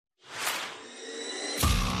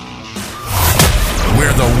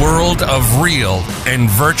world of real and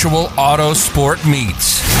virtual auto sport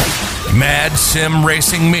meets. Mad Sim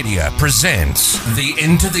Racing Media presents the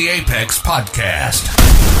Into the Apex podcast.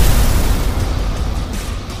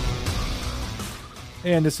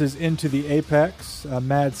 And this is Into the Apex, a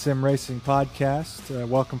Mad Sim Racing podcast.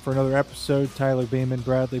 Welcome for another episode. Tyler Beeman,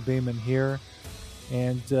 Bradley Beeman here.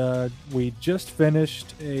 And we just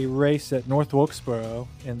finished a race at North Wilkesboro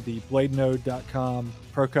in the BladeNode.com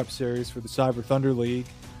Pro Cup Series for the Cyber Thunder League.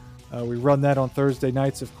 We run that on Thursday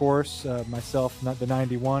nights, of course. Myself, not the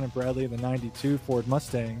 91, and Bradley, the 92 Ford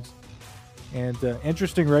Mustangs. And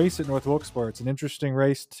interesting race at North Wilkesboro. It's an interesting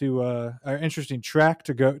race interesting track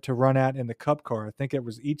to run at in the Cup car. I think it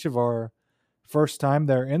was each of our first time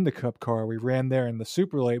there in the Cup car. We ran there in the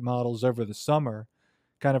super late models over the summer,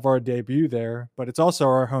 kind of our debut there, but it's also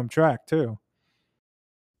our home track too.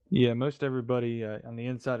 Yeah, most everybody on the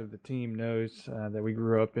inside of the team knows that we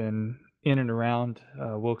grew up in and around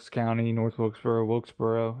Wilkes County, North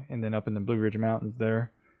Wilkesboro, and then up in the Blue Ridge Mountains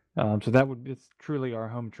there. So it's truly our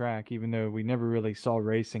home track, even though we never really saw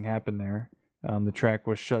racing happen there. The track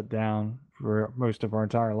was shut down for most of our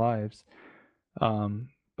entire lives.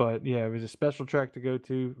 But yeah, it was a special track to go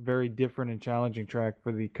to, very different and challenging track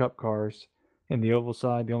for the Cup cars. In the oval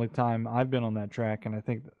side, the only time I've been on that track, and I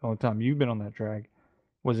think the only time you've been on that track,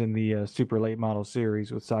 was in the Super Late Model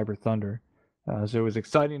Series with Cyber Thunder. So it was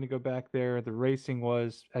exciting to go back there. The racing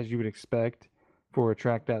was, as you would expect, for a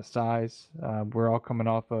track that size. We're all coming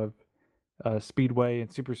off of Speedway and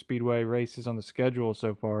Super Speedway races on the schedule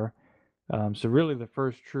so far. So really the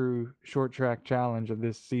first true short track challenge of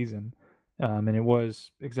this season. And it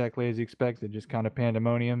was exactly as you expected, just kind of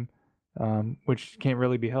pandemonium. Which can't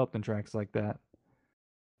really be helped in tracks like that.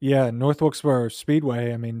 Yeah, North Wilkesboro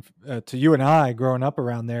Speedway, I mean, to you and I, growing up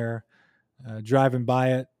around there, driving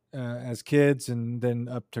by it as kids and then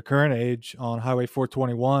up to current age on Highway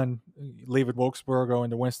 421, leaving Wilkesboro, going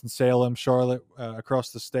to Winston-Salem, Charlotte,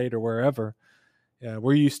 across the state or wherever.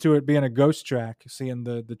 We're used to it being a ghost track, seeing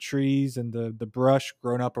the trees and the brush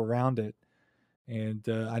grown up around it. And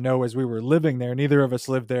I know as we were living there, neither of us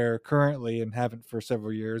live there currently and haven't for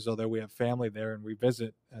several years, although we have family there and we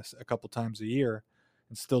visit a couple times a year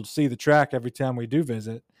and still see the track every time we do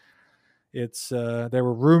visit. It's there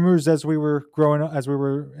were rumors as we were growing up, as we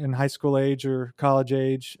were in high school age or college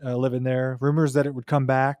age, living there, rumors that it would come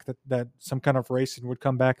back, that some kind of racing would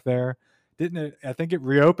come back there. Didn't it? I think it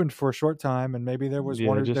reopened for a short time, and maybe there was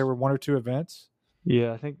there were one or two events.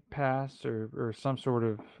 Yeah, I think PASS or some sort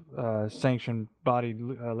of sanctioned body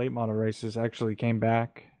late model races actually came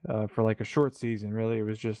back for like a short season. Really, it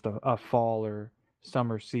was just a fall or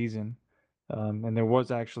summer season, and there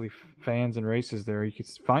was actually fans and races there. You could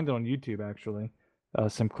find it on YouTube actually.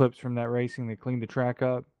 Some clips from that racing. They cleaned the track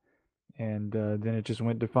up, and then it just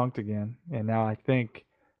went defunct again. And now I think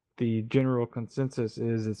the general consensus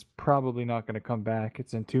is it's probably not going to come back.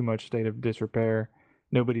 It's in too much state of disrepair.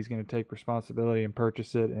 Nobody's going to take responsibility and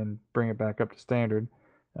purchase it and bring it back up to standard,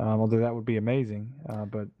 although that would be amazing.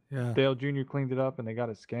 But yeah. Dale Jr. cleaned it up and they got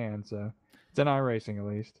it scanned, so it's in iRacing at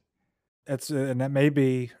least. And that may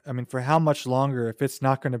be, I mean, for how much longer if it's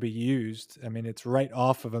not going to be used? I mean, it's right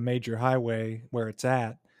off of a major highway where it's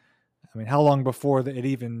at. I mean, how long before it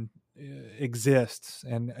even exists?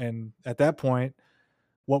 And at that point,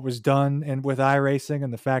 what was done and with iRacing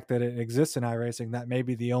and the fact that it exists in iRacing, that may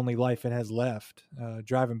be the only life it has left,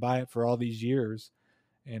 driving by it for all these years,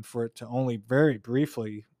 and for it to only very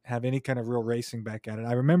briefly have any kind of real racing back at it.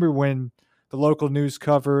 I remember when the local news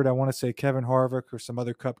covered, I want to say Kevin Harvick or some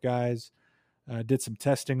other Cup guys did some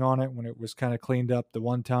testing on it when it was kind of cleaned up the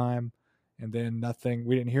one time, and then nothing.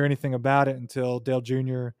 We didn't hear anything about it until Dale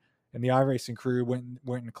Jr. and the iRacing crew went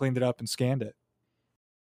and cleaned it up and scanned it.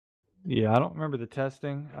 Yeah, I don't remember the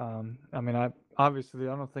testing. I mean, I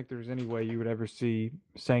don't think there's any way you would ever see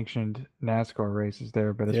sanctioned NASCAR races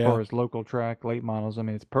there. But as far as local track, late models, I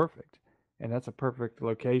mean, it's perfect. And that's a perfect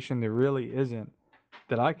location. There really isn't,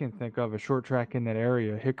 that I can think of, a short track in that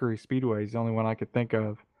area. Hickory Speedway is the only one I could think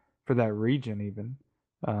of for that region even.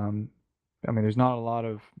 I mean, there's not a lot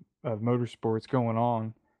of motorsports going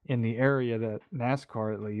on in the area that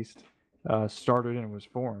NASCAR, at least, started and was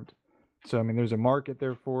formed. So, I mean, there's a market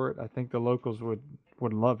there for it. I think the locals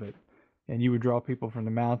would love it. And you would draw people from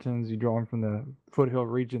the mountains. You draw them from the foothill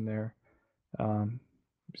region there.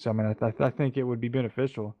 So, I mean, I think it would be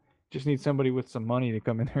beneficial. Just need somebody with some money to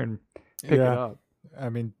come in there and pick it up. I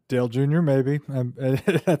mean, Dale Jr. maybe.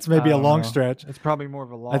 That's maybe a long stretch. It's probably more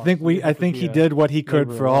of a loss. I think he did what he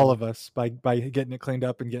could for all of us by getting it cleaned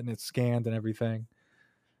up and getting it scanned and everything.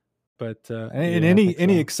 But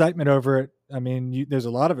any excitement over it, I mean, there's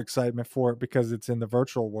a lot of excitement for it because it's in the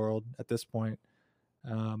virtual world at this point.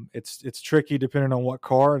 It's tricky depending on what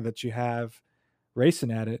car that you have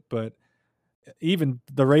racing at it, but even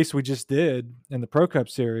the race we just did in the Pro Cup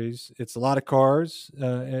Series, it's a lot of cars.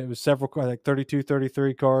 It was several cars, like 32,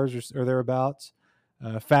 33 cars or thereabouts,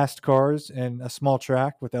 fast cars, and a small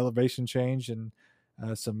track with elevation change and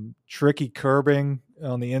some tricky curbing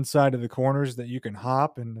on the inside of the corners that you can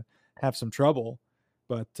hop and have some trouble.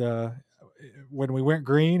 But when we went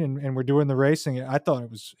green and we're doing the racing, I thought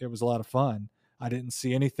it was a lot of fun. I didn't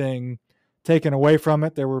see anything taken away from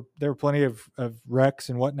it. There were plenty of wrecks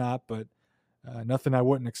and whatnot, but nothing I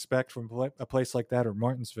wouldn't expect from a place like that or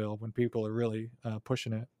Martinsville when people are really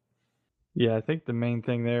pushing it. Yeah, I think the main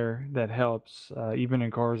thing there that helps, even in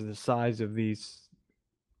cars the size of these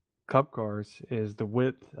Cup cars, is the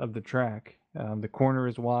width of the track. The corner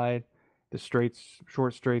is wide, the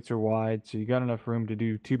short straights are wide, so you got enough room to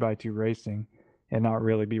do 2x2 racing and not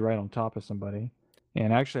really be right on top of somebody.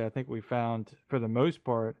 And actually, I think we found, for the most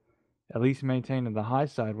part, at least maintaining the high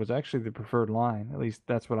side was actually the preferred line. At least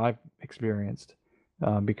that's what I've experienced.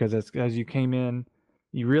 Because as you came in,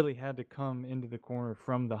 you really had to come into the corner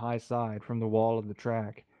from the high side, from the wall of the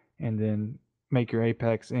track, and then make your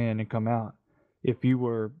apex in and come out. If you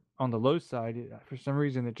were on the low side, for some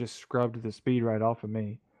reason, it just scrubbed the speed right off of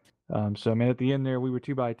me. So, I mean, at the end there, we were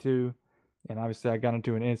 2x2, and obviously I got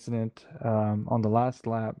into an incident on the last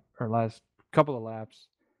lap, or last couple of laps,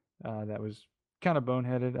 that was kind of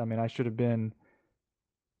boneheaded. I mean, I should have been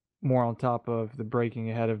more on top of the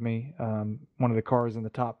braking ahead of me. One of the cars in the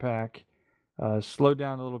top pack slowed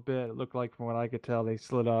down a little bit. It looked like, from what I could tell, they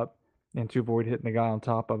slid up and to avoid hitting the guy on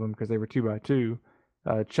top of them because they were 2x2.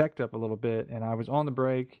 Checked up a little bit, and I was on the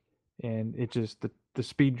brake, and it just, the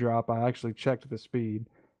speed drop, I actually checked the speed,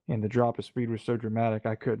 and the drop of speed was so dramatic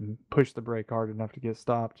I couldn't push the brake hard enough to get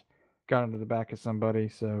stopped. Got into the back of somebody,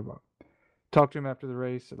 so talked to him after the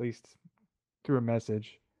race, at least through a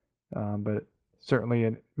message. But certainly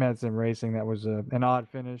in Mad Sim Racing, that was an odd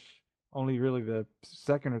finish. Only really the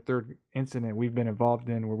second or third incident we've been involved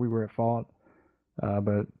in where we were at fault.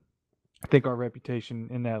 But I think our reputation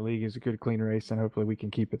in that league is a good, clean race, and hopefully we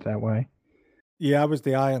can keep it that way. Yeah, I was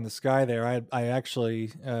the eye on the sky there. I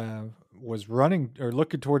actually was running or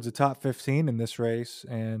looking towards the top 15 in this race,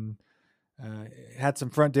 and had some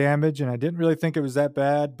front damage, and I didn't really think it was that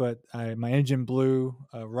bad, but my engine blew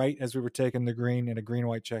right as we were taking the green in a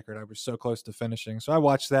green-white checkered. I was so close to finishing. So I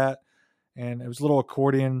watched that, and it was a little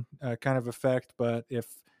accordion kind of effect, but if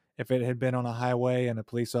it had been on a highway and a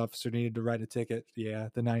police officer needed to write a ticket, yeah,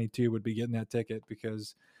 the 92 would be getting that ticket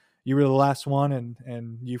because you were the last one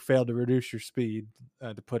and you failed to reduce your speed,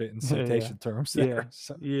 to put it in citation terms there. Yeah.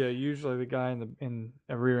 So, Yeah, usually the guy in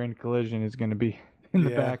a rear end collision is going to be in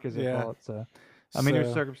the back as a fault. So, I mean,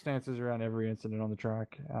 there's circumstances around every incident on the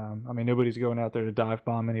track. I mean, nobody's going out there to dive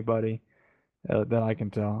bomb anybody that I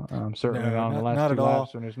can tell. Certainly not on the last two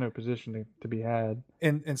laps when there's no position to be had.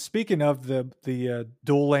 And speaking of the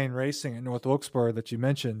dual lane racing at North Wilkesboro that you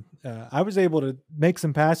mentioned, I was able to make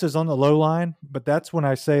some passes on the low line, but that's when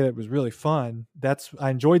I say it was really fun.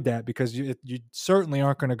 I enjoyed that because you certainly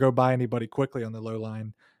aren't going to go by anybody quickly on the low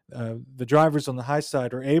line. The drivers on the high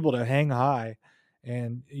side are able to hang high,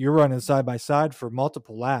 and you're running side by side for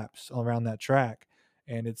multiple laps around that track,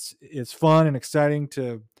 and it's fun and exciting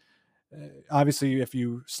to. Obviously, if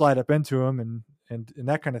you slide up into them and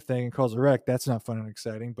that kind of thing and cause a wreck, that's not fun and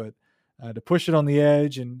exciting. But to push it on the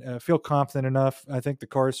edge and feel confident enough, I think the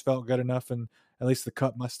cars felt good enough, and at least the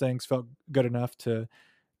Cup Mustangs felt good enough to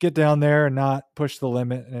get down there and not push the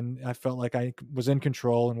limit. And I felt like I was in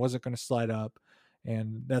control and wasn't going to slide up.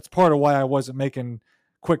 And that's part of why I wasn't making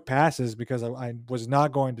quick passes, because I was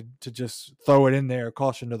not going to just throw it in there,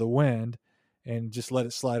 caution to the wind, and just let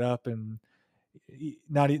it slide up and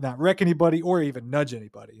not wreck anybody or even nudge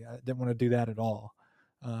anybody. I didn't want to do that at all.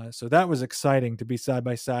 So that was exciting to be side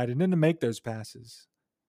by side and then to make those passes.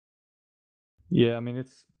 Yeah, I mean,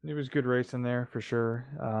 it was good racing there for sure.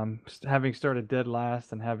 Having started dead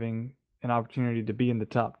last and having an opportunity to be in the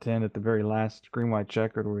top 10 at the very last green-white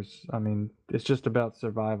checkered was, I mean, it's just about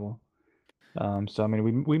survival. So, I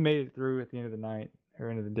mean, we made it through at the end of the night or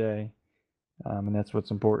end of the day, and that's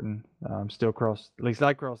what's important. Still at least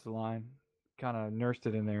I crossed the line, kind of nursed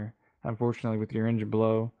it in there. Unfortunately, with your engine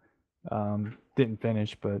blow, didn't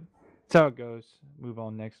finish, but that's how it goes. Move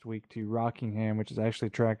on next week to Rockingham, which is actually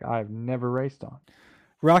a track I've never raced on.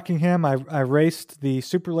 Rockingham, I raced the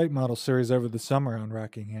Super Late Model Series over the summer on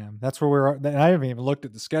Rockingham. That's where we are. I haven't even looked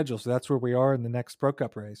at the schedule, so that's where we are in the next Pro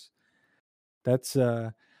Cup race. That's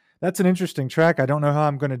an interesting track. I don't know how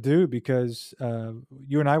I'm going to do because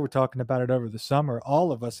you and I were talking about it over the summer.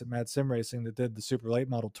 All of us at Mad Sim Racing that did the Super Late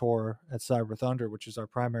Model Tour at Cyber Thunder, which is our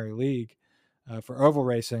primary league, for oval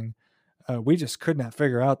racing, we just could not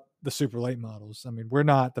figure out the super late models. I mean, we're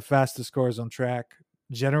not the fastest cars on track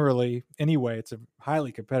generally anyway. It's a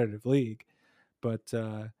highly competitive league, but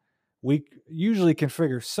we usually can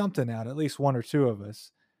figure something out, at least one or two of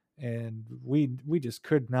us, and we just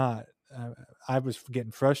could not. I was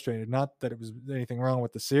getting frustrated. Not that it was anything wrong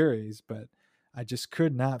with the series, but I just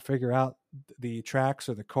could not figure out the tracks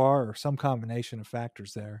or the car or some combination of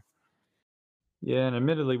factors there. Yeah, and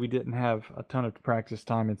admittedly, we didn't have a ton of practice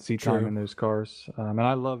time and seat time in those cars. And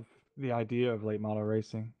I love the idea of late model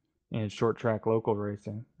racing and short track local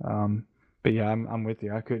racing. But yeah, I'm with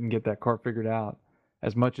you. I couldn't get that car figured out.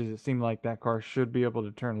 As much as it seemed like that car should be able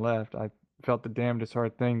to turn left, I felt the damnedest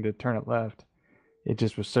hard thing to turn it left. It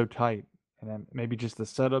just was so tight. And then maybe just the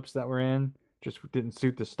setups that we're in just didn't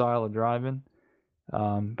suit the style of driving.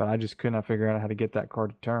 But I just could not figure out how to get that car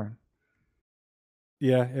to turn.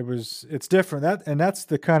 Yeah, it's different. That's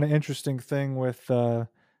the kind of interesting thing with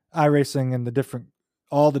iRacing and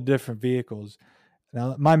all the different vehicles.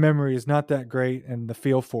 Now, my memory is not that great and the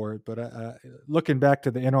feel for it, but looking back to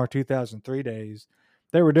the NR 2003 days,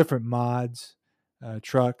 there were different mods,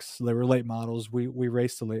 trucks. There were late models. We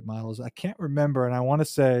raced the late models. I can't remember, and I want to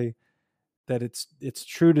say that it's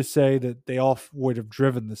true to say that they all would have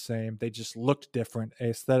driven the same. They just looked different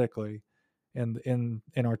aesthetically in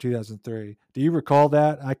our 2003. Do you recall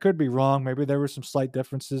that? I could be wrong. Maybe there were some slight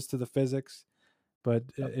differences to the physics, but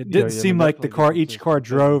it didn't seem like each car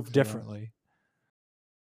drove differently.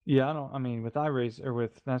 Yeah, I mean, with iRace or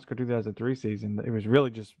with NASCAR 2003 season, it was really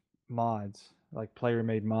just mods, like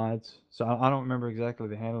player-made mods. So I don't remember exactly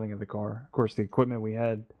the handling of the car. Of course, the equipment we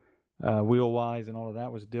had, wheel-wise and all of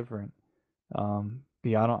that was different.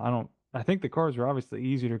 Yeah, I think the cars were obviously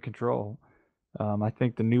easier to control. I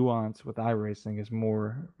think the nuance with iRacing is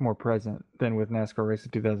more present than with NASCAR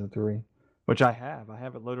Racing 2003, which I have. I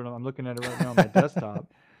have it loaded on. I'm looking at it right now on my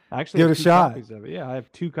desktop. I actually have 2 copies of it. Yeah, I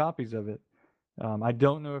have 2 copies of it. I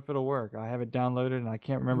don't know if it'll work. I have it downloaded, and I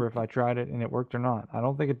can't remember if I tried it and it worked or not. I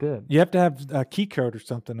don't think it did. You have to have a key code or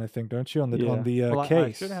something, I think, don't you, on the case?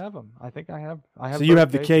 I should have them. I think I have. So you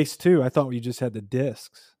have the case too. I thought you just had the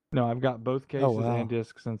discs. No, I've got both cases and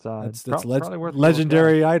discs inside. That's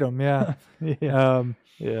legendary item, yeah. Yeah.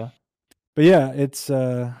 Yeah. But yeah, it's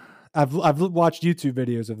I've watched YouTube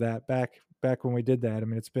videos of that back when we did that. I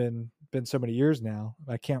mean, it's been so many years now.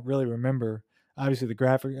 I can't really remember. Obviously, the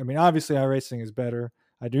graphic. I mean, obviously, iRacing is better.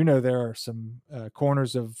 I do know there are some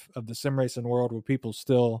corners of the sim racing world where people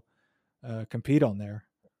still compete on there.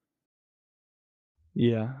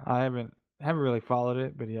 Yeah, I haven't really followed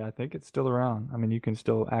it, but yeah, I think it's still around. I mean, you can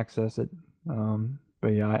still access it.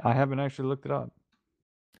 But yeah, I haven't actually looked it up.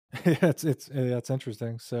 It's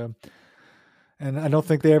interesting. So, and I don't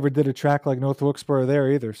think they ever did a track like North Wilkesboro there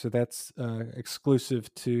either. So that's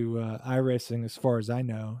exclusive to iRacing, as far as I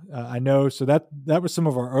know. I know. So that was some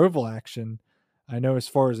of our oval action. I know as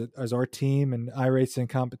far as our team and iRacing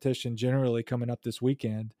competition generally coming up this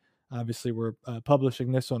weekend. Obviously, we're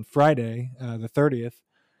publishing this on Friday, the 30th.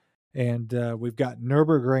 And we've got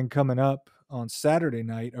Nürburgring coming up on Saturday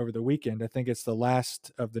night over the weekend. I think it's the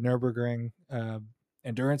last of the Nürburgring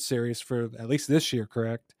endurance series for at least this year,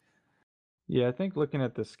 correct? Yeah, I think looking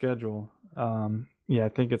at the schedule, I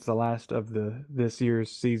think it's the last of this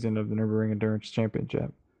year's season of the Nürburgring Endurance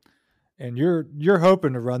Championship. And you're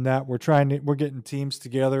hoping to run that. We're getting teams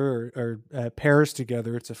together or pairs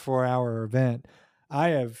together. It's a 4-hour event.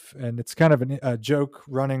 I have, and it's kind of a joke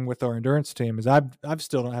running with our endurance team, is I've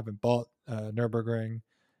still haven't bought Nürburgring,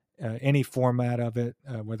 any format of it,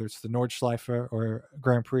 whether it's the Nordschleife or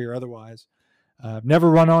Grand Prix or otherwise. I've never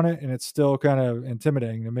run on it, and it's still kind of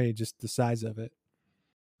intimidating to me, just the size of it.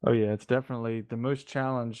 Oh yeah, it's definitely the most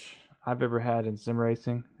challenge I've ever had in sim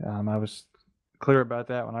racing. I was clear about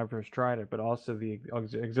that when I first tried it, but also the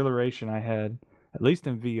exhilaration I had, at least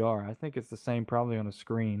in VR. I think it's the same probably on a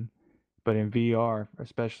screen. But in VR,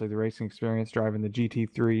 especially the racing experience driving the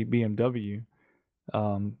GT3 BMW,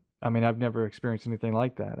 I mean, I've never experienced anything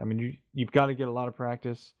like that. I mean, you've got to get a lot of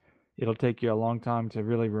practice. It'll take you a long time to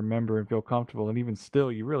really remember and feel comfortable, and even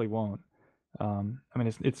still, you really won't. I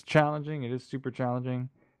mean, it's challenging. It is super challenging.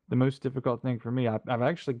 The most difficult thing for me, I've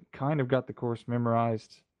actually kind of got the course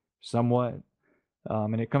memorized somewhat,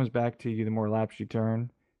 and it comes back to you the more laps you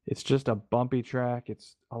turn. It's just a bumpy track.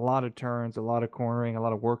 It's a lot of turns, a lot of cornering, a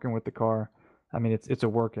lot of working with the car. I mean, it's a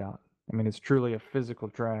workout. I mean, it's truly a physical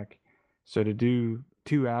track. So to do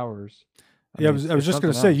 2 hours. I was just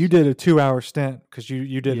going to say, you did a 2-hour stint because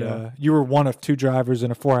you did you were one of 2 drivers in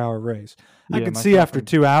a 4-hour race. I could see after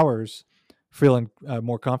 2 hours feeling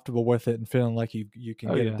more comfortable with it and feeling like you can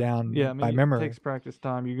Oh get yeah, it down yeah. I by mean, it memory. takes practice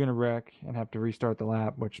time. You're gonna wreck and have to restart the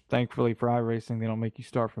lap. Which thankfully for iRacing, they don't make you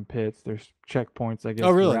start from pits. There's checkpoints, I Oh,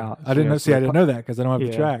 guess, really? throughout. I didn't know. See, They I didn't know that because I don't have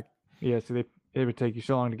the yeah, track. yeah. So it would take you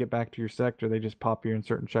so long to get back to your sector. They just pop you in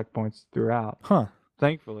certain checkpoints throughout. Huh.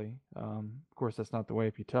 Thankfully, of course, that's not the way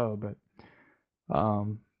if you tow, but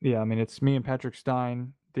yeah. I mean, it's me and Patrick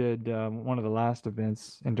Stein did one of the last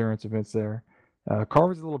endurance events there. Car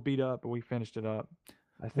was a little beat up, but we finished it up.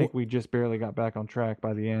 I think we just barely got back on track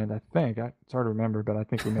by the end. It's hard to remember, but I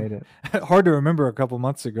think we made it. Hard to remember a couple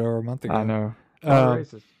months ago or a month ago. I know. A lot of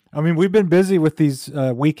races. I mean, we've been busy with these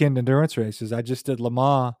weekend endurance races. I just did Le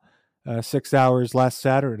Mans 6 hours last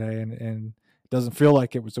Saturday, and it doesn't feel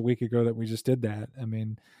like it was a week ago that we just did that. I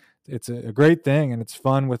mean, it's a great thing, and it's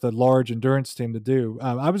fun with a large endurance team to do.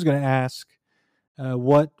 I was going to ask,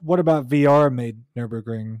 what about VR made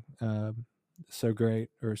Nürburgring so great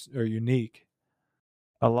or unique?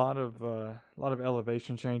 A lot of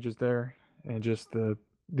elevation changes there, and just the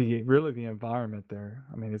environment there.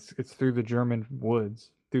 I mean, it's through the German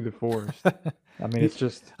woods, through the forest. I mean, it's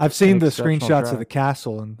just. I've seen the exceptional screenshots track. of the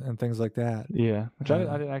castle and things like that. Yeah, which I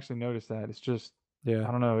didn't actually notice that. It's just, Yeah,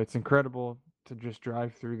 I don't know. It's incredible to just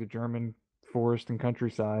drive through the German forest and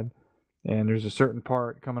countryside, and there's a certain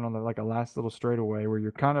part coming on like a last little straightaway where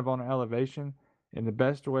you're kind of on an elevation. In the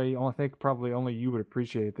best way, I think probably only you would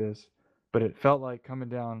appreciate this, but it felt like coming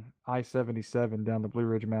down I-77 down the Blue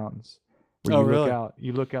Ridge Mountains, where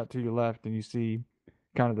you look out to your left and you see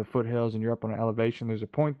kind of the foothills, and you're up on an elevation. There's a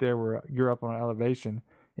point there where you're up on an elevation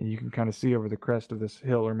and you can kind of see over the crest of this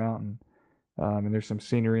hill or mountain. And there's some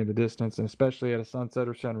scenery in the distance, and especially at a sunset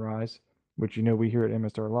or sunrise, which we here at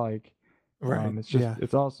MSR like. right. It's just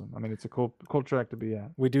it's awesome. I mean, it's a cool track to be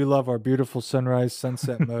at. We do love our beautiful sunrise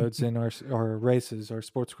sunset modes in our races, our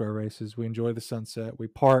sports car races. We enjoy the sunset. We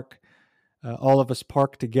park. All of us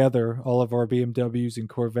park together, all of our BMWs and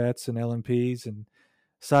Corvettes and LMPs, and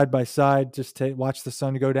side by side, just watch the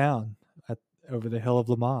sun go down over the hill of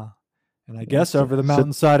Le Mans, and I guess over the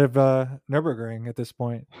mountainside of Nürburgring at this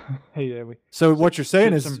point. Hey, so what you're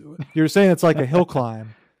saying is, you're saying it's like a hill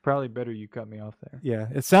climb. Probably better you cut me off there. Yeah,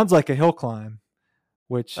 it sounds like a hill climb,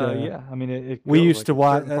 which yeah, I mean we used to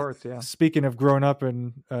watch. Parts, yeah. Speaking of growing up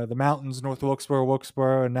in the mountains, North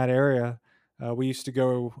Wilkesboro, and that area. We used to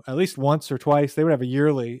go at least once or twice. They would have a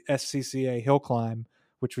yearly SCCA hill climb,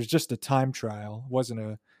 which was just a time trial. It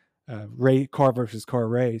wasn't a car versus car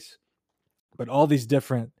race, but all these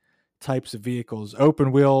different types of vehicles,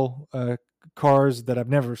 open wheel cars that I've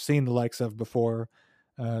never seen the likes of before,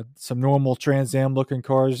 some normal Trans Am looking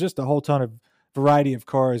cars, just a whole ton of variety of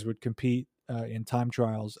cars would compete in time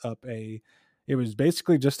trials it was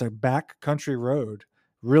basically just a back country road,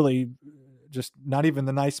 really just not even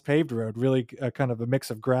the nice paved road, really kind of a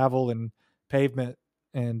mix of gravel and pavement,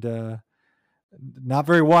 and not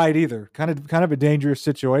very wide either. Kind of a dangerous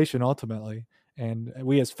situation ultimately. And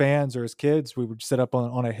we as fans or as kids, we would sit up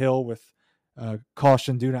on a hill with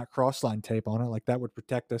caution, do not cross line tape on it. Like that would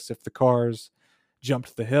protect us if the cars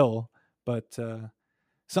jumped the hill. But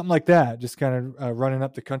something like that, just kind of running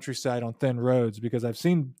up the countryside on thin roads, because I've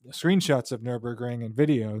seen screenshots of Nürburgring and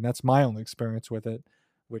video, and that's my only experience with it,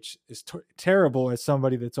 which is terrible as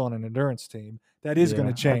somebody that's on an endurance team. That is going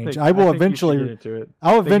to change. I'll eventually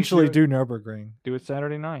do Nürburgring. Do it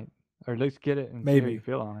Saturday night, or at least get it and see how you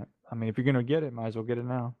feel on it. I mean, if you're going to get it, might as well get it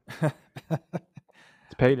now.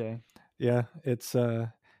 It's payday. Yeah, it's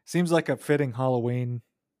seems like a fitting Halloween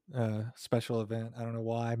special event. I don't know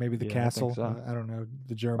why. Maybe the castle. I don't know,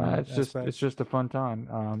 the German. It's just a fun time.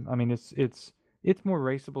 I mean, it's more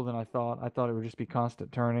raceable than I thought. I thought it would just be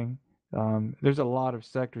constant turning. There's a lot of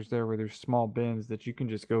sectors there where there's small bends that you can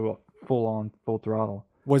just go full throttle.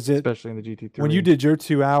 Was it, especially in the GT3? When you did your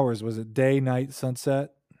 2 hours, was it day, night,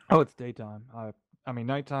 sunset? Oh, it's daytime. I mean,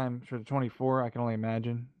 nighttime for the 24, I can only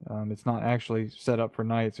imagine. It's not actually set up for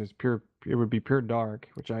nights. It would be pure dark,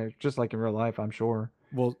 which just like in real life, I'm sure.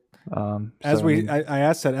 Well, I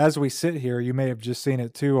asked that as we sit here, you may have just seen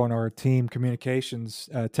it too on our team communications,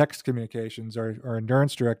 text communications. Our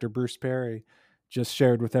endurance director, Bruce Perry, just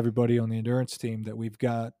shared with everybody on the endurance team that we've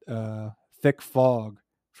got thick fog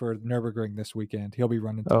for Nürburgring this weekend. He'll be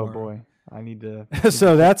running tomorrow. Oh boy, I need to.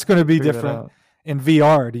 So that's going to be different in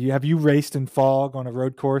VR. Have you raced in fog on a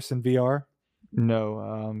road course in VR?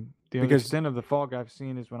 No. The only extent of the fog I've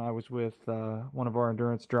seen is when I was with one of our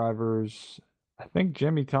endurance drivers. I think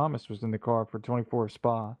Jimmy Thomas was in the car for 24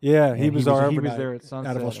 Spa. Yeah, he was there at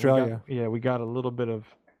sunset out of Australia. We got a little bit of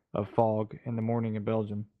fog in the morning in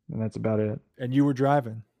Belgium, and that's about it. And you were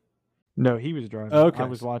driving? No, he was driving. Okay. I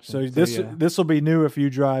was watching. So this will be new if you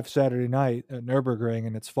drive Saturday night at Nürburgring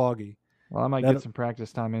and it's foggy. Well, I might get some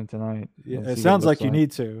practice time in tonight. Yeah, and it see what sounds like looks you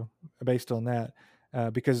need to, based on that,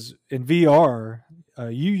 because in VR,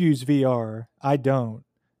 you use VR. I don't,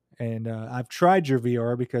 and I've tried your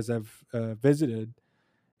VR because I've visited,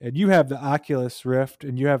 and you have the Oculus Rift,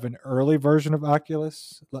 and you have an early version of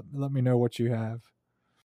Oculus. Let me know what you have.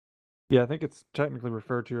 Yeah, I think it's technically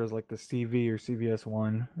referred to as like the CV or CVS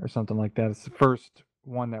one or something like that. It's the first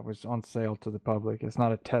one that was on sale to the public. It's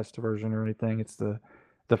not a test version or anything. It's the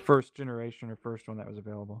first generation or first one that was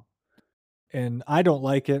available. And I don't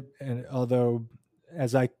like it. And although,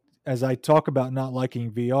 as I talk about not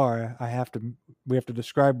liking VR, we have to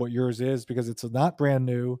describe what yours is because it's not brand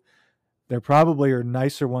new. There probably are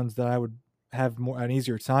nicer ones that I would have an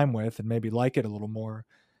easier time with and maybe like it a little more.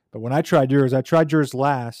 But when I tried yours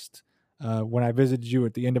last when I visited you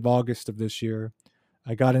at the end of August of this year.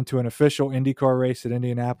 I got into an official IndyCar race at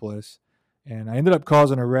Indianapolis, and I ended up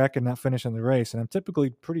causing a wreck and not finishing the race. And I'm typically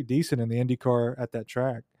pretty decent in the IndyCar at that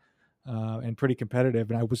track and pretty competitive.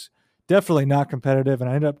 And I was definitely not competitive, and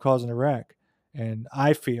I ended up causing a wreck. And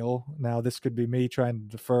I feel now this could be me trying to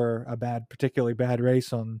defer a particularly bad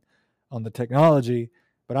race on the technology,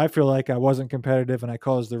 but I feel like I wasn't competitive and I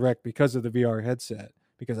caused the wreck because of the VR headset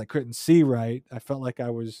because I couldn't see right. I felt like I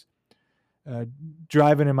was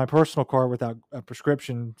driving in my personal car without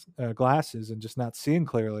prescription glasses and just not seeing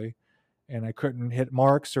clearly, and I couldn't hit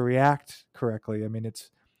marks or react correctly. I mean, it's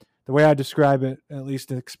the way I describe it, at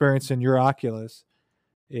least experiencing your Oculus,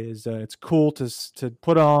 is it's cool to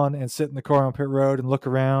put on and sit in the car on pit road and look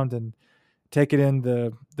around and take it in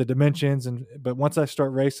the dimensions. But once I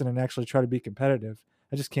start racing and actually try to be competitive,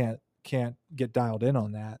 I just can't get dialed in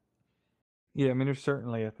on that. Yeah, I mean, there's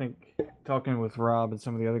certainly, I think, talking with Rob and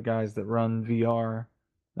some of the other guys that run VR,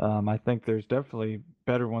 I think there's definitely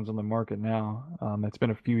better ones on the market now. It's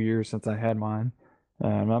been a few years since I had mine.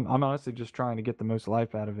 I'm honestly just trying to get the most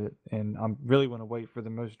life out of it, and I really want to wait for the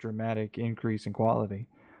most dramatic increase in quality.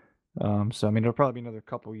 So, I mean, it'll probably be another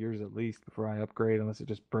couple years at least before I upgrade, unless it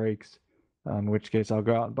just breaks, in which case I'll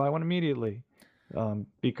go out and buy one immediately.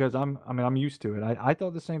 Because I'm used to it. I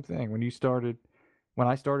thought the same thing when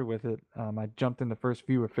I started with it. I jumped in the first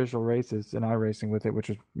few official races in iRacing with it, which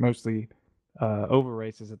was mostly over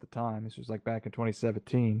races at the time. This was like back in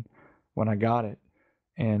 2017 when I got it,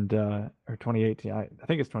 and or 2018. I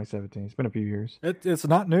think it's 2017. It's been a few years. It's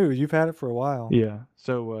not new. You've had it for a while. Yeah.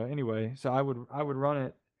 So anyway, so I would run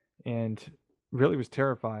it, and really was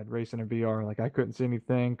terrified racing in VR. Like I couldn't see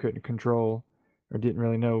anything, couldn't control, or didn't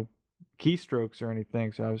really know keystrokes or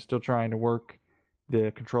anything. So I was still trying to work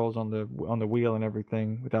the controls on the wheel and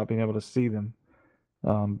everything without being able to see them.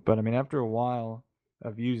 But I mean, after a while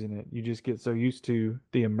of using it, you just get so used to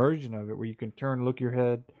the immersion of it, where you can turn your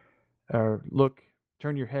head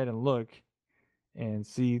and look and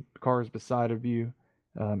see cars beside of you.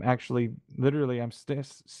 Actually, literally, I'm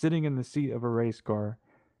sitting in the seat of a race car.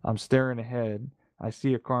 I'm staring ahead. I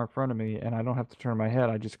see a car in front of me, and I don't have to turn my head.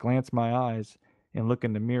 I just glance my eyes and look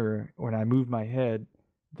in the mirror. When I move my head,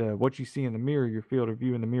 what you see in the mirror, your field of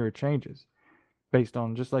view in the mirror changes based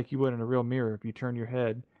on, just like you would in a real mirror. If you turn your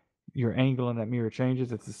head, your angle in that mirror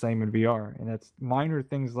changes. It's the same in VR, and that's minor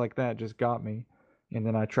things like that just got me. And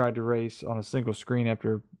then I tried to race on a single screen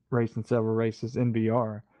after racing several races in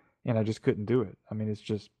VR, and I just couldn't do it. I mean,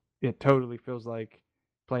 it totally feels like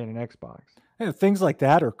playing an Xbox. Yeah, things like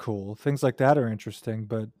that are cool. Things like that are interesting.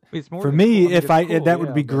 But It's more for me, cool. I mean, that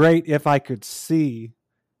would be great if I could see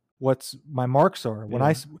what's my marks are when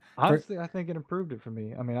honestly, I think it improved it for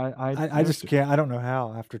me. I mean, I just can't. I don't know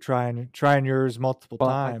how after trying yours multiple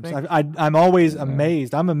times. think, I'm always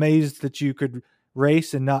amazed. I'm amazed that you could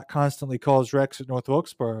race and not constantly cause wrecks at North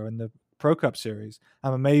Wilkesboro in the Pro Cup Series.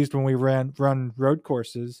 I'm amazed when we run road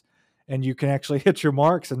courses and you can actually hit your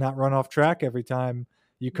marks and not run off track every time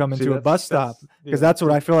you come into a bus stop, because that's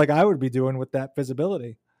what I feel like I would be doing with that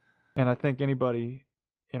visibility. And I think anybody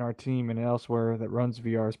in our team and elsewhere that runs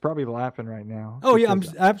VR is probably laughing right now. Oh yeah,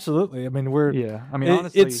 absolutely. I mean,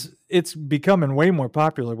 honestly, it's becoming way more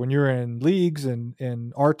popular when you're in leagues and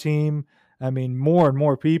in our team. I mean, more and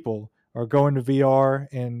more people are going to VR,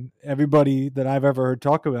 and everybody that I've ever heard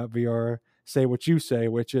talk about VR say what you say,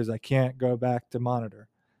 which is I can't go back to monitor.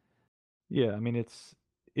 Yeah, I mean,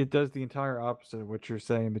 it does the entire opposite of what you're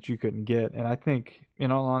saying that you couldn't get. And I think,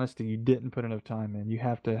 in all honesty, you didn't put enough time in. You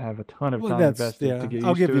have to have a ton of time invested to get used to it.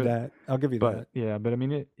 I'll give you that. But, yeah, but I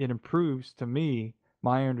mean, it improves, to me,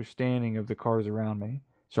 my understanding of the cars around me.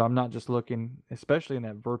 So I'm not just looking, especially in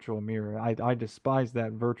that virtual mirror. I despise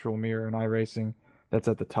that virtual mirror in iRacing that's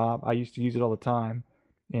at the top. I used to use it all the time.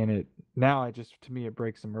 And to me, it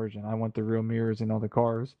breaks immersion. I want the real mirrors in all the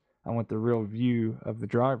cars. I want the real view of the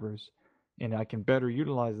drivers. and I can better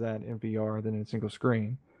utilize that in VR than in single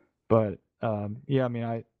screen. But yeah, I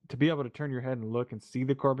mean, to be able to turn your head and look and see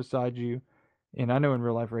the car beside you, and I know in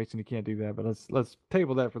real life racing you can't do that, but let's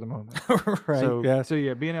table that for the moment. Right. Yeah. So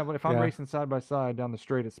yeah, being able, if I'm Yeah. racing side by side down the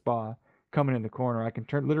straight at Spa, coming in the corner, I can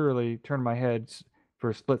literally turn my head for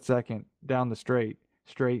a split second down the straight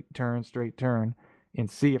turn, and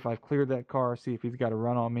see if I've cleared that car, see if he's got a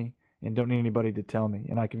run on me, and don't need anybody to tell me.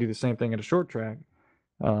 And I can do the same thing at a short track.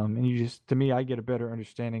 And to me, I get a better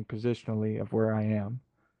understanding positionally of where I am.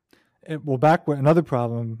 Well, back when another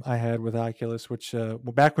problem I had with Oculus, which well,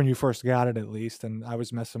 back when you first got it at least, and I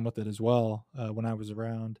was messing with it as well when I was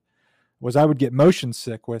around, was I would get motion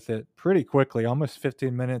sick with it pretty quickly, almost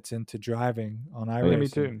 15 minutes into driving on iRacing. Yeah, me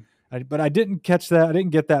too. But I didn't catch that. I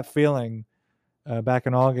didn't get that feeling back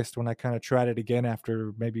in August when I kind of tried it again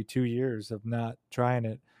after maybe 2 years of not trying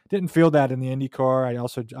it. Didn't feel that in the Indy car. I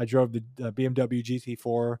drove the BMW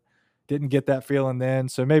GT4. Didn't get that feeling then.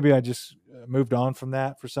 So maybe I just moved on from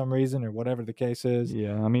that for some reason or whatever the case is.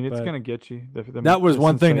 Yeah, I mean, it's going to get you. That was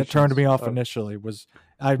one thing that turned me off initially was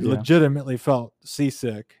I legitimately felt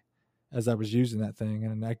seasick as I was using that thing,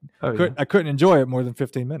 and I couldn't enjoy it more than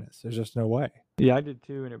 15 minutes. There's just no way. Yeah, I did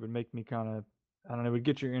too, and it would make me kind of, I don't know, it would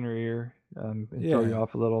get your inner ear and throw you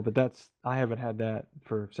off a little. But I haven't had that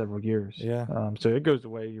for several years. Yeah. So it goes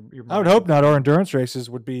away. I would hope not. Our endurance races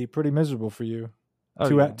would be pretty miserable for you.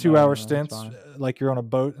 2 hour stints, like you're on a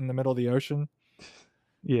boat in the middle of the ocean.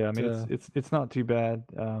 Yeah, I mean it's not too bad.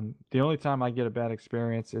 The only time I get a bad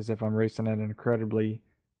experience is if I'm racing at an incredibly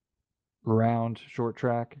round short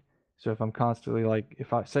track. So if I'm constantly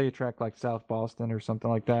if I say a track like South Boston or something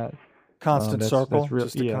like that, constant circle,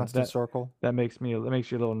 that's just a constant circle. That makes you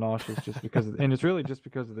a little nauseous just because, and it's really just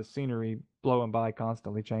because of the scenery blowing by,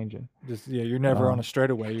 constantly changing. You're never on a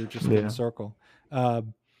straightaway. You're just in a circle.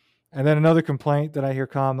 And then another complaint that I hear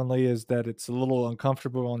commonly is that it's a little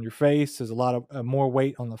uncomfortable on your face. There's a lot of more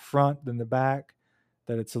weight on the front than the back.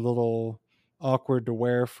 That it's a little awkward to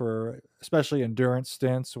wear for, especially endurance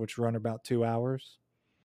stints, which run about 2 hours.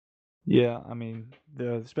 Yeah, I mean,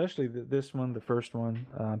 especially this one, the first one,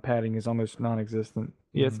 padding is almost non-existent.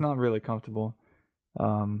 Yeah, it's not really comfortable,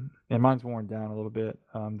 and mine's worn down a little bit.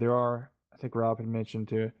 There are, I think Rob had mentioned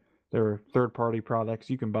too, there are third-party products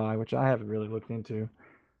you can buy, which I haven't really looked into.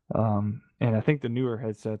 And I think the newer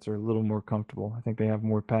headsets are a little more comfortable. I think they have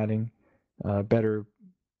more padding, better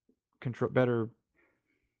control, better,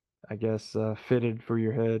 I guess, fitted for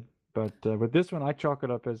your head. But with this one, I chalk it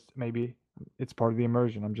up as maybe it's part of the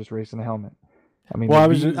immersion. I'm just racing a helmet. I mean, well,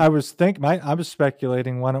 I was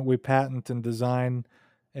speculating, why don't we patent and design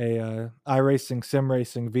a iRacing sim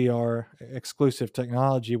racing VR exclusive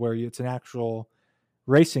technology where it's an actual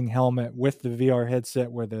racing helmet with the VR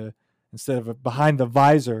headset, where instead of behind the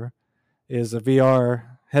visor is a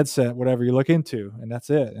VR headset, whatever you look into, and that's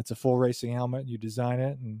it. It's a full racing helmet. You design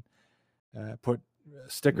it and put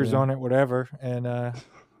stickers on it, whatever, and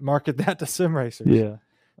market that to sim racers. Yeah.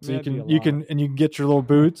 So you can get your little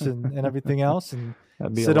boots and everything else and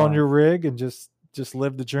sit on your rig and just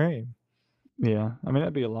live the dream. Yeah. I mean,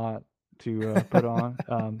 that'd be a lot to put on.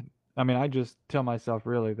 I mean, I just tell myself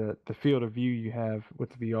really that the field of view you have with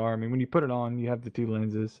the VR, I mean, when you put it on, you have the two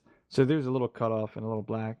lenses. So there's a little cutoff and a little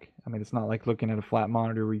black. I mean, it's not like looking at a flat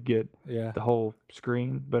monitor where you get the whole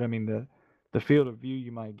screen. But I mean, the field of view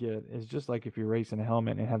you might get is just like if you're racing a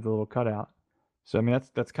helmet and have the little cutout. So I mean,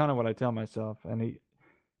 that's kind of what I tell myself. And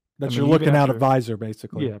you're looking out a visor,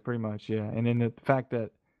 basically. Yeah, pretty much. Yeah, and then the fact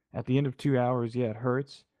that at the end of 2 hours, it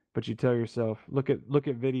hurts, but you tell yourself, look at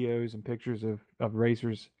videos and pictures of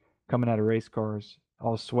racers coming out of race cars,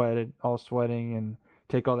 all sweating, and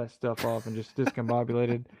take all that stuff off and just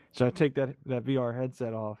discombobulated. So I take that VR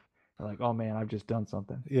headset off. I'm like, oh man, I've just done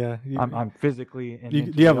something. Yeah, I'm physically. And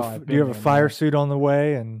do you have a fire suit on the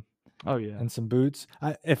way and? Oh yeah, and some boots.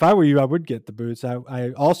 If I were you, I would get the boots.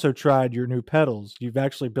 I also tried your new pedals. You've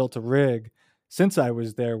actually built a rig since I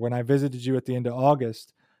was there. When I visited you at the end of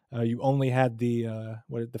August, you only had the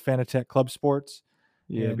Fanatec Club Sports.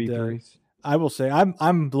 Yeah, B3s. I will say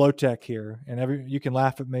I'm low tech here, and you can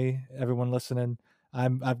laugh at me, everyone listening.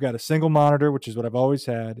 I've got a single monitor, which is what I've always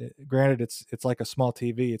had. Granted, it's like a small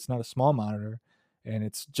TV. It's not a small monitor, and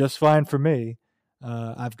it's just fine for me.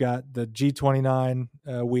 I've got the G29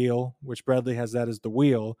 wheel, which Bradley has that as the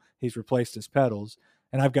wheel. He's replaced his pedals,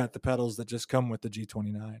 and I've got the pedals that just come with the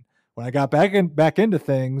G29. When I got back into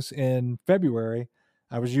things in February,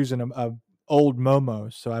 I was using a old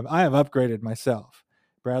Momo, so I have upgraded myself.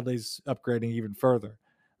 Bradley's upgrading even further.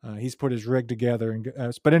 He's put his rig together,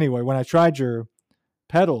 but anyway, when I tried your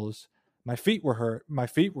pedals, my feet were hurt. My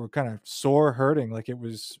feet were kind of sore, hurting, like it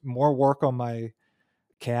was more work on my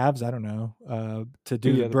calves. I don't know, to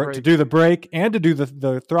do Yeah, the to do the brake. brake and to do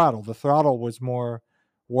the throttle. The throttle was more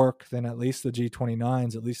work than at least the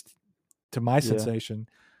G29s, at least to my Yeah. sensation,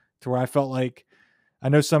 to where I felt like, I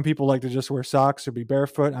know some people like to just wear socks or be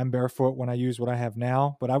barefoot. I'm barefoot when I use what I have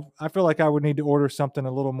now, but I feel like I would need to order something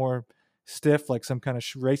a little more stiff, like some kind of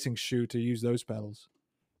racing shoe to use those pedals.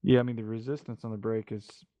 Yeah, I mean the resistance on the brake is,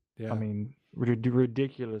 I Yeah. mean,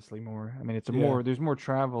 ridiculously more. I mean, Yeah. there's more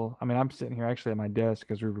travel. I mean, I'm sitting here actually at my desk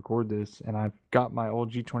as we record this, and I've got my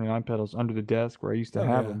old G29 pedals under the desk where I used to Oh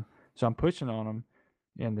have yeah. them. So I'm pushing on them,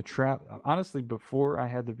 and the trap. Honestly, before I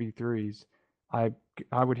had the V3s, I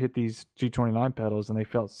I would hit these G29 pedals, and they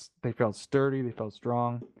felt sturdy, they felt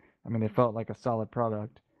strong. I mean, they felt like a solid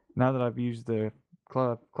product. Now that I've used the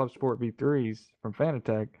Club Sport V3s from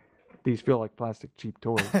Fanatec, these feel like plastic cheap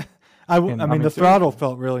toys. I And I mean, mean, the throttle seriously,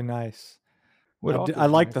 felt really nice. what all I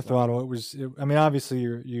feels like the nice. I throttle. mean, It was. I mean, obviously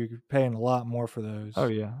you're paying a lot more for oh those. yeah.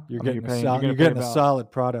 You're I mean, getting you're you're gonna pay getting a about,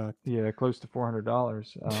 solid product. yeah, close to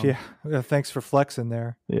 $400. Yeah. Thanks for flexing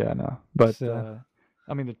there. Yeah, no, but So,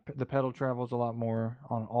 I mean, the pedal travels a lot more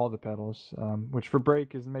on all the pedals, which for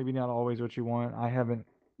brake is maybe not always what you want. I haven't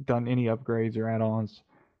done any upgrades or add-ons,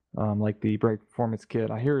 like the brake performance kit.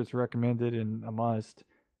 I hear it's recommended and a must,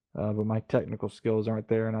 but my technical skills aren't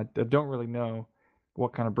there, and I don't really know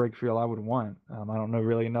what kind of brake feel I would want. I don't know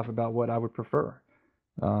really enough about what I would prefer.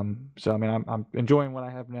 So I mean, I'm enjoying what I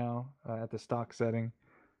have now at the stock setting.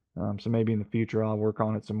 So maybe in the future I'll work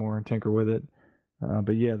on it some more and tinker with it.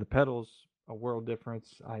 But yeah, the pedals a world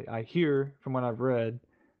difference. I hear from what I've read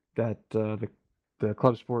that the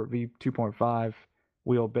Club Sport V 2.5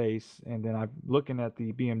 wheelbase, and then I'm looking at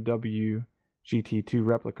the BMW GT2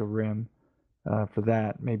 replica rim for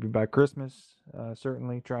that. Maybe by Christmas,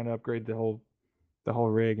 certainly trying to upgrade the whole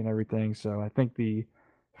rig and everything. So I think the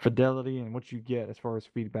fidelity and what you get as far as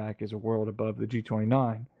feedback is a world above the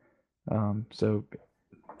G29. So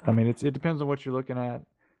I mean, it depends on what you're looking at.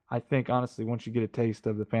 I think honestly, once you get a taste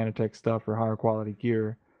of the Fanatec stuff or higher quality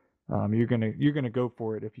gear, you're gonna go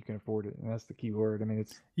for it if you can afford it, and that's the key word. I mean,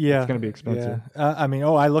 it's yeah, gonna be yeah. expensive. I mean,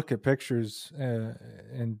 I look at pictures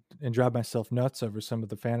and drive myself nuts over some of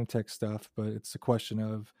the Fanatec stuff, but it's a question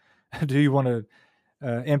of, do you want to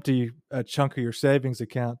empty a chunk of your savings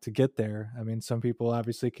account to get there? I mean, some people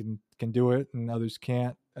obviously can do it, and others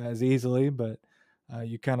can't as easily. But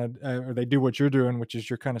you kind of, or they do what you're doing, which is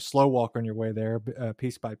you're kind of slow walking your way there,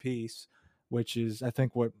 piece by piece, which is, I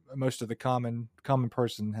think, what most of the common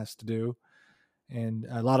person has to do. And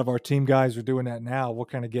a lot of our team guys are doing that now. We'll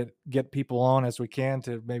kind of get people on as we can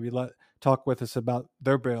to maybe talk with us about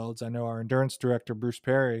their builds. I know our endurance director Bruce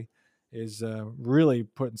Perry is really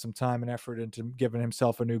putting some time and effort into giving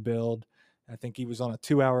himself a new build. I think he was on a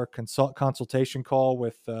 2-hour consultation call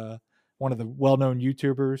with one of the well-known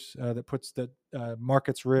YouTubers that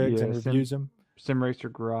markets rigs and Yeah, reviews them. Sim Racer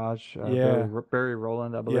Garage, Yeah. Barry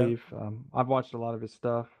Rowland, I Yep. believe. I've watched a lot of his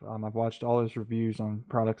stuff. I've watched all his reviews on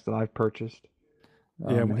products that I've purchased.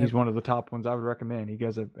 Yeah. And he's one of the top ones I would recommend. He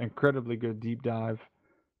does an incredibly good deep dive.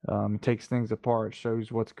 Takes things apart,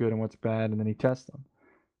 shows what's good and what's bad, and then he tests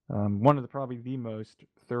them. One of the probably the most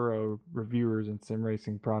thorough reviewers in sim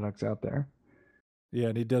racing products out there. Yeah,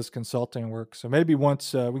 and he does consulting work. So maybe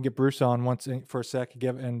once we can get Bruce on for a sec,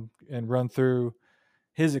 and run through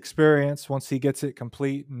his experience once he gets it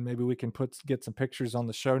complete, and maybe we can get some pictures on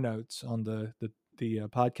the show notes on the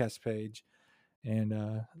podcast page,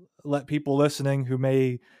 and let people listening who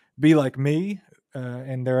may be like me,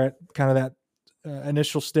 and they're at kind of that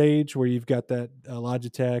initial stage where you've got that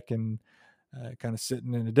Logitech and kind of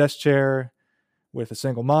sitting in a desk chair with a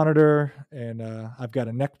single monitor, and I've got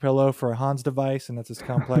a neck pillow for a Hans device, and that's as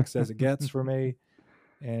complex as it gets for me.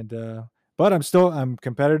 And but I'm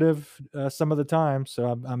competitive some of the time, so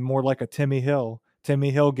I'm more like a Timmy Hill. Timmy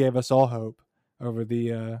Hill gave us all hope over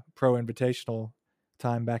the Pro Invitational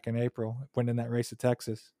time back in April, winning that race at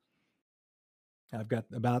Texas. I've got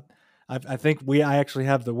about I think I actually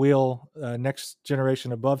have the wheel next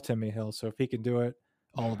generation above Timmy Hill, so if he can do it,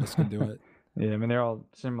 all of us can do it. Yeah, I mean they're all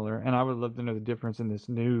similar, and I would love to know the difference in this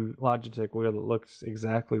new Logitech wheel that looks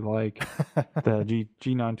exactly like the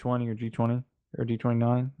G920 or G20 or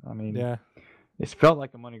D29. I mean, Yeah. it's felt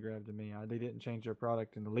like a money grab to me. They didn't change their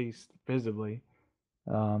product in the least visibly,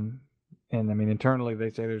 and I mean internally they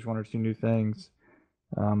say there's one or two new things.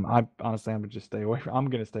 I honestly I'm just stay away. I'm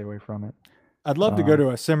gonna stay away from it. I'd love to go to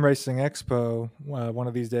a sim racing expo one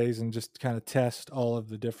of these days and just kind of test all of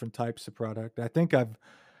the different types of product. I think I've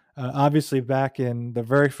obviously back in the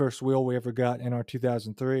very first wheel we ever got in our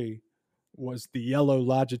 2003 was the yellow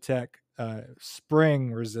Logitech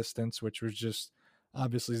spring resistance, which was just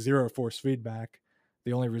obviously zero force feedback.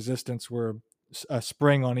 The only resistance were a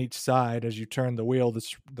spring on each side. As you turned the wheel,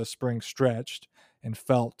 the spring stretched and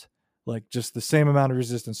felt like just the same amount of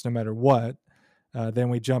resistance no matter what. Then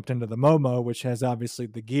we jumped into the Momo, which has obviously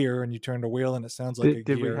the gear, and you turn the wheel and it sounds like a gear.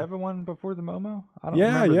 Did we have one before the Momo? I don't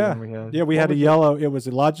Yeah, remember yeah. the one we had. Yeah, we What had a was it? yellow. It was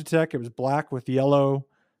a Logitech. It was black with yellow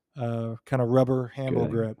kind of rubber handle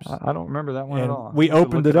Good. grips. I don't remember that one at And all. we I'll have to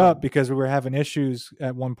opened look it up because we were having issues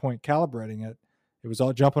at one point calibrating it. It was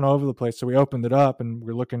all jumping all over the place. So we opened it up and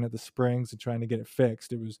we're looking at the springs and trying to get it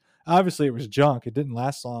fixed. It was junk. It didn't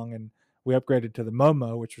last long. And we upgraded to the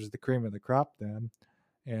Momo, which was the cream of the crop then.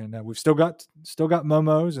 And we've still got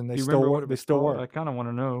Momos, and they Do you still remember what work. it They was still called? work. I kind of want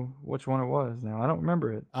to know which one it was now. I don't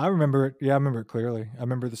remember it. I remember it. Yeah, I remember it clearly. I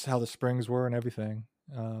remember how the springs were and everything.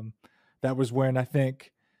 That was when I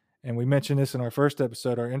think, and we mentioned this in our first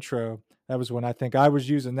episode, our intro, that was when I think I was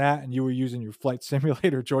using that and you were using your flight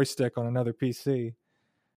simulator joystick on another PC.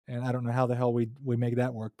 And I don't know how the hell we make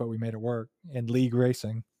that work, but we made it work in League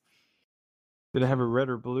Racing. Did it have a red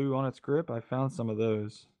or blue on its grip? I found some of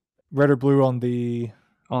those. Red or blue on the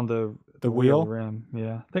wheel wheel? rim.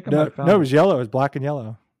 Yeah, I think I might have found it was yellow. It was black and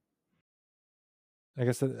yellow. I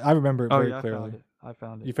guess I remember it very clearly. I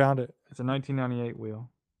found it. You found it? It's a 1998 wheel.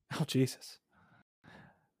 Oh, Jesus.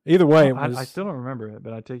 Either way, it was. I still don't remember it,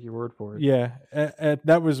 but I take your word for it. Yeah,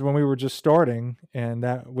 that was when we were just starting, and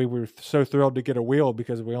that we were so thrilled to get a wheel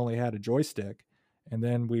because we only had a joystick, and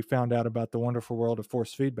then we found out about the wonderful world of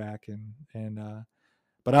force feedback,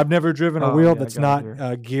 but I've never driven a wheel that's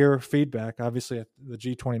not gear feedback. Obviously, the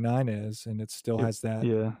G29 is, and it still has that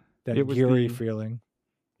geary feeling.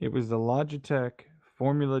 It was the Logitech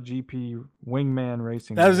Formula GP Wingman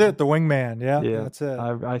Racing. That was it, the Wingman. Yeah, that's it.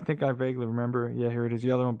 I think I vaguely remember. Yeah, here it is,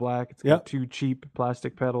 yellow and black. It's got two cheap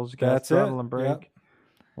plastic pedals, gas, throttle, and brake. Yep.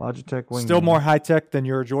 Logitech Wingman. Still more high tech than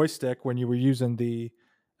your joystick when you were using the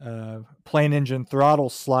plain engine throttle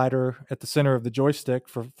slider at the center of the joystick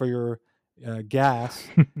for your gas,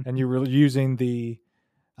 and you were using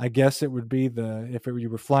I guess it would be you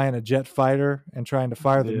were flying a jet fighter and trying to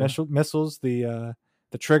fire the missiles,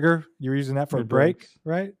 the trigger, you're using that for a brake,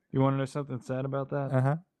 right? You want to know something sad about that?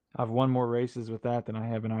 Uh-huh. I've won more races with that than I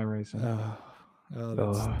have in iRacing.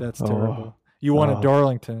 That's terrible. You won at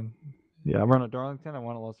Darlington. Yeah, I run a Darlington. I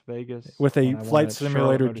won at Las Vegas with a flight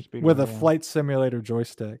simulator flight simulator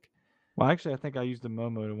joystick. Well, actually, I think I used the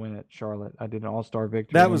Momo to win at Charlotte. I did an all-star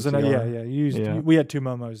victory. That was we had two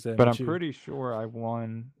Momos then. But I'm pretty sure I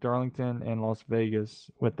won Darlington and Las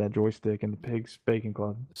Vegas with that joystick in the Pigs Bacon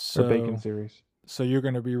Club or Bacon Series. So you're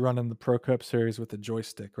going to be running the Pro Cup Series with the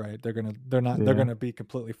joystick, right? They're going to be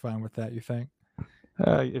completely fine with that. You think?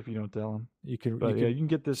 If you don't tell them, you can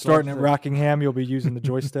get this. Starting at Rockingham, you'll be using the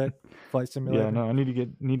joystick flight simulator. Yeah, no, I need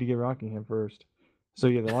to get Rockingham first. So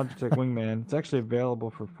yeah, the Logitech Wingman, it's actually available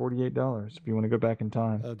for $48 if you want to go back in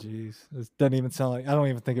time. Oh geez, it doesn't even sound like. I don't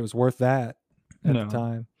even think it was worth that at the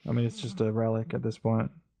time. I mean, it's just a relic at this point.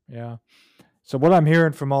 Yeah. So what I'm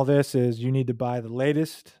hearing from all this is you need to buy the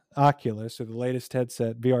latest Oculus or the latest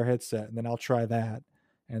VR headset, and then I'll try that,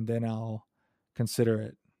 and then I'll consider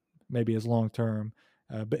it maybe as long term.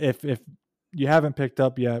 But if you haven't picked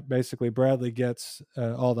up yet, basically Bradley gets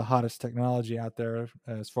all the hottest technology out there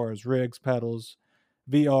as far as rigs, pedals,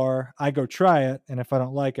 VR. I go try it, and if I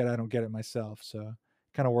don't like it, I don't get it myself. So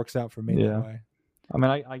it kind of works out for me that way. I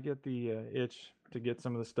mean, I get the itch to get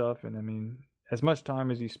some of the stuff, and I mean, as much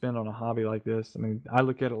time as you spend on a hobby like this, I mean, I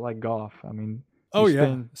look at it like golf. I mean,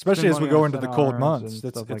 especially as we go into the cold months.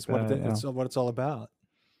 It's what it's all about.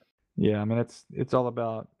 Yeah, I mean, it's all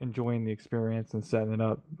about enjoying the experience and setting it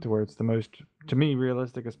up to where it's the most, to me,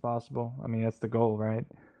 realistic as possible. I mean, that's the goal, right?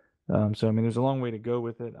 So I mean, there's a long way to go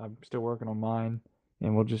with it. I'm still working on mine,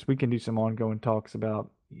 and we can do some ongoing talks about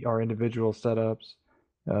our individual setups.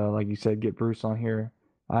 Like you said, get Bruce on here.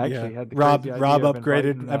 I actually had the Rob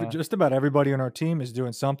upgraded. Just about everybody on our team is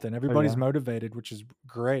doing something. Everybody's motivated, which is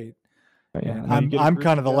great. Yeah. I'm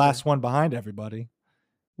kind of the last one behind everybody.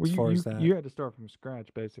 Well, you had to start from scratch,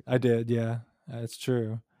 basically. I did, yeah. That's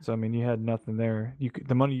true. So I mean, you had nothing there.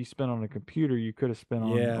 The money you spent on a computer, you could have spent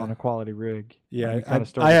on a quality rig. Yeah,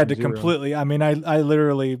 I had to completely. I mean, I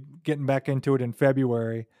literally getting back into it in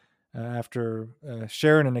February after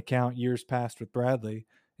sharing an account years past with Bradley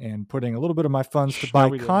and putting a little bit of my funds to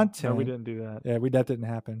buy content. No, we didn't do that. Yeah, that didn't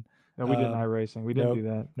happen. No, we didn't iRacing. We didn't do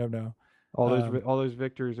that. No. All those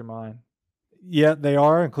victories are mine. Yeah, they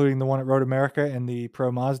are, including the one at Road America and the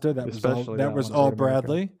Pro Mazda. That was all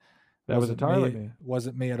Bradley. That was entirely me.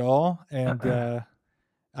 Wasn't me at all. And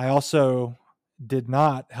I also did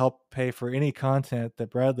not help pay for any content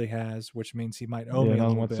that Bradley has, which means he might owe me a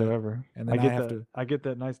little whatsoever. Bit. And then I get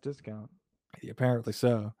that nice discount. Apparently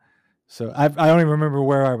so. So I don't even remember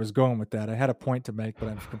where I was going with that. I had a point to make, but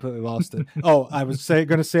I've completely lost it. Oh, I was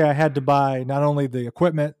going to say I had to buy not only the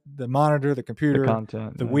equipment, the monitor, the computer, the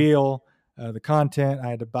content, the wheel, the content. I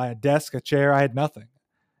had to buy a desk, a chair. I had nothing.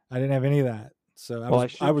 I didn't have any of that. So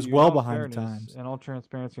I was well behind the times. In all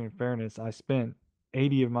transparency and fairness, I spent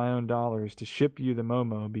 $80 of my own dollars to ship you the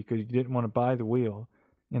Momo because you didn't want to buy the wheel.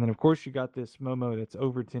 And then, of course, you got this Momo that's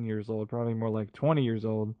over 10 years old, probably more like 20 years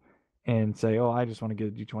old, and say, oh, I just want to get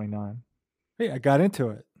a G29. Hey, I got into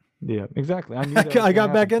it. Yeah, exactly. I knew that I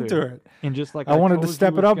got back into it. And just like I wanted to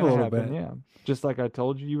step it up a little bit. Yeah, just like I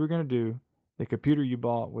told you were going to do, the computer you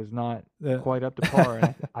bought was not quite up to par.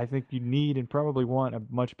 And I think you need and probably want a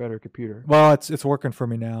much better computer. Well, it's working for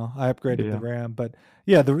me now. I upgraded the RAM, but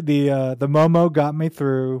yeah, the Momo got me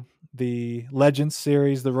through the Legends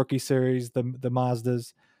series, the Rookie series, the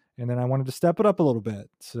Mazdas, and then I wanted to step it up a little bit,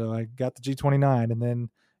 so I got the G29, and then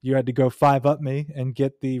you had to go 5-up me and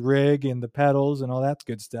get the rig and the pedals and all that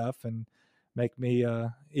good stuff, and make me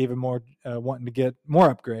even more wanting to get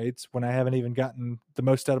more upgrades when I haven't even gotten the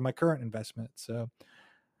most out of my current investment. So,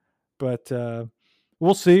 but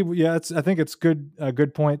we'll see. Yeah, I think it's a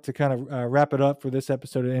good point to kind of wrap it up for this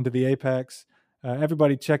episode of Into the Apex.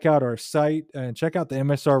 Everybody check out our site and check out the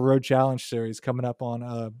MSR Road Challenge series coming up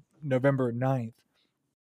on November 9th.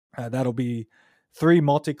 That'll be 3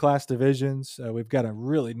 multi-class divisions. We've got a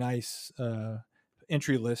really nice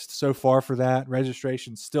entry list so far for that.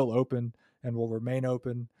 Registration's still open and will remain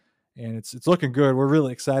open, and it's looking good. We're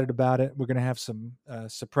really excited about it. We're going to have some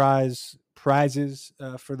surprise prizes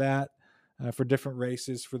for that, for different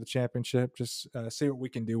races for the championship. Just see what we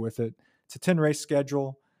can do with it. It's a 10-race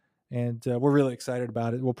schedule, and we're really excited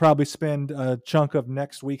about it. We'll probably spend a chunk of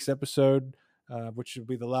next week's episode, which will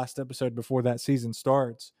be the last episode before that season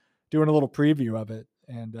starts, doing a little preview of it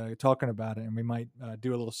and talking about it. And we might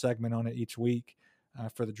do a little segment on it each week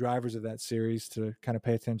for the drivers of that series to kind of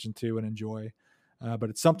pay attention to and enjoy. But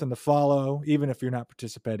it's something to follow, even if you're not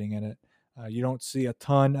participating in it. You don't see a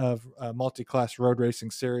ton of multi-class road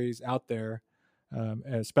racing series out there,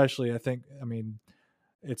 especially,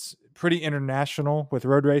 it's pretty international with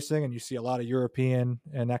road racing, and you see a lot of European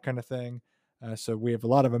and that kind of thing. So we have a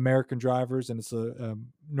lot of American drivers, and it's a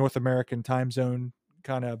North American time zone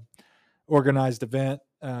kind of organized event.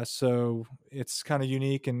 So it's kind of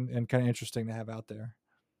unique and kind of interesting to have out there.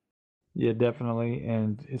 Yeah, definitely.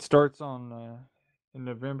 And it starts on in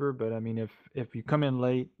November, but I mean, if you come in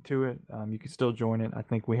late to it, you can still join it. I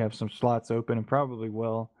think we have some slots open and probably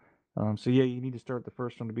will. So yeah, you need to start the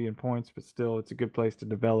first one to be in points, but still it's a good place to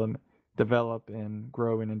develop and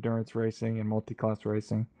grow in endurance racing and multi-class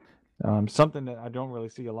racing. Something that I don't really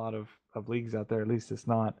see a lot of leagues out there. At least it's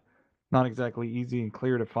not exactly easy and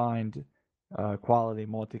clear to find quality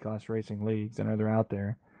multi-class racing leagues. I know they're out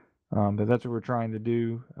there, but that's what we're trying to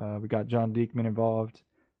do. We got John Diekman involved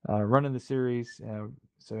running the series,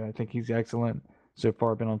 so I think he's excellent so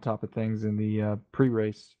far. Been on top of things in the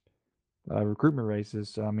pre-race recruitment races.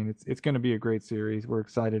 So I mean, it's going to be a great series. We're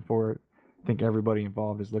excited for it. I think everybody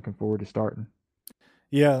involved is looking forward to starting.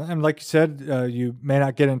 Yeah, and like you said, you may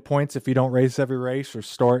not get in points if you don't race every race or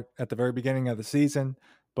start at the very beginning of the season.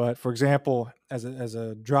 But for example, as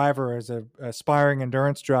a driver, as an aspiring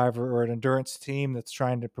endurance driver or an endurance team that's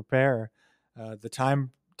trying to prepare, the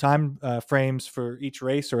time frames for each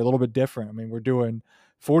race are a little bit different. I mean, we're doing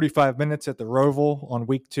 45 minutes at the Roval on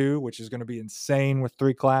week 2, which is going to be insane with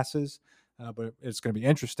 3 classes, but it's going to be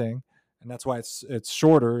interesting. And that's why it's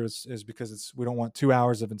shorter is because we don't want 2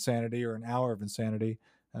 hours of insanity or an hour of insanity.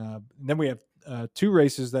 Then we have 2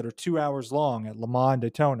 races that are 2 hours long at Le Mans and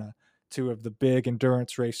Daytona, 2 of the big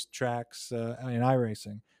endurance race tracks in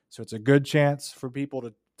iRacing. So it's a good chance for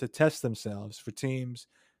people to test themselves, for teams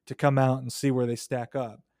to come out and see where they stack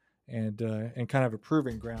up, and kind of a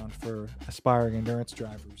proving ground for aspiring endurance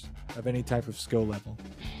drivers of any type of skill level.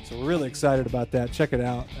 So we're really excited about that. Check it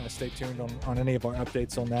out. Stay tuned on any of our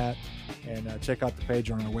updates on that, and check out the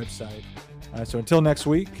page on our website. So until next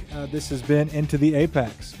week, this has been Into the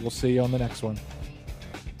Apex. We'll see you on the next one.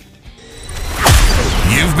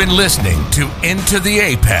 You've been listening to Into the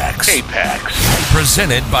Apex.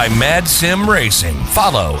 Presented by Mad Sim Racing.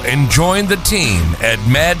 Follow and join the team at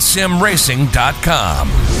madsimracing.com.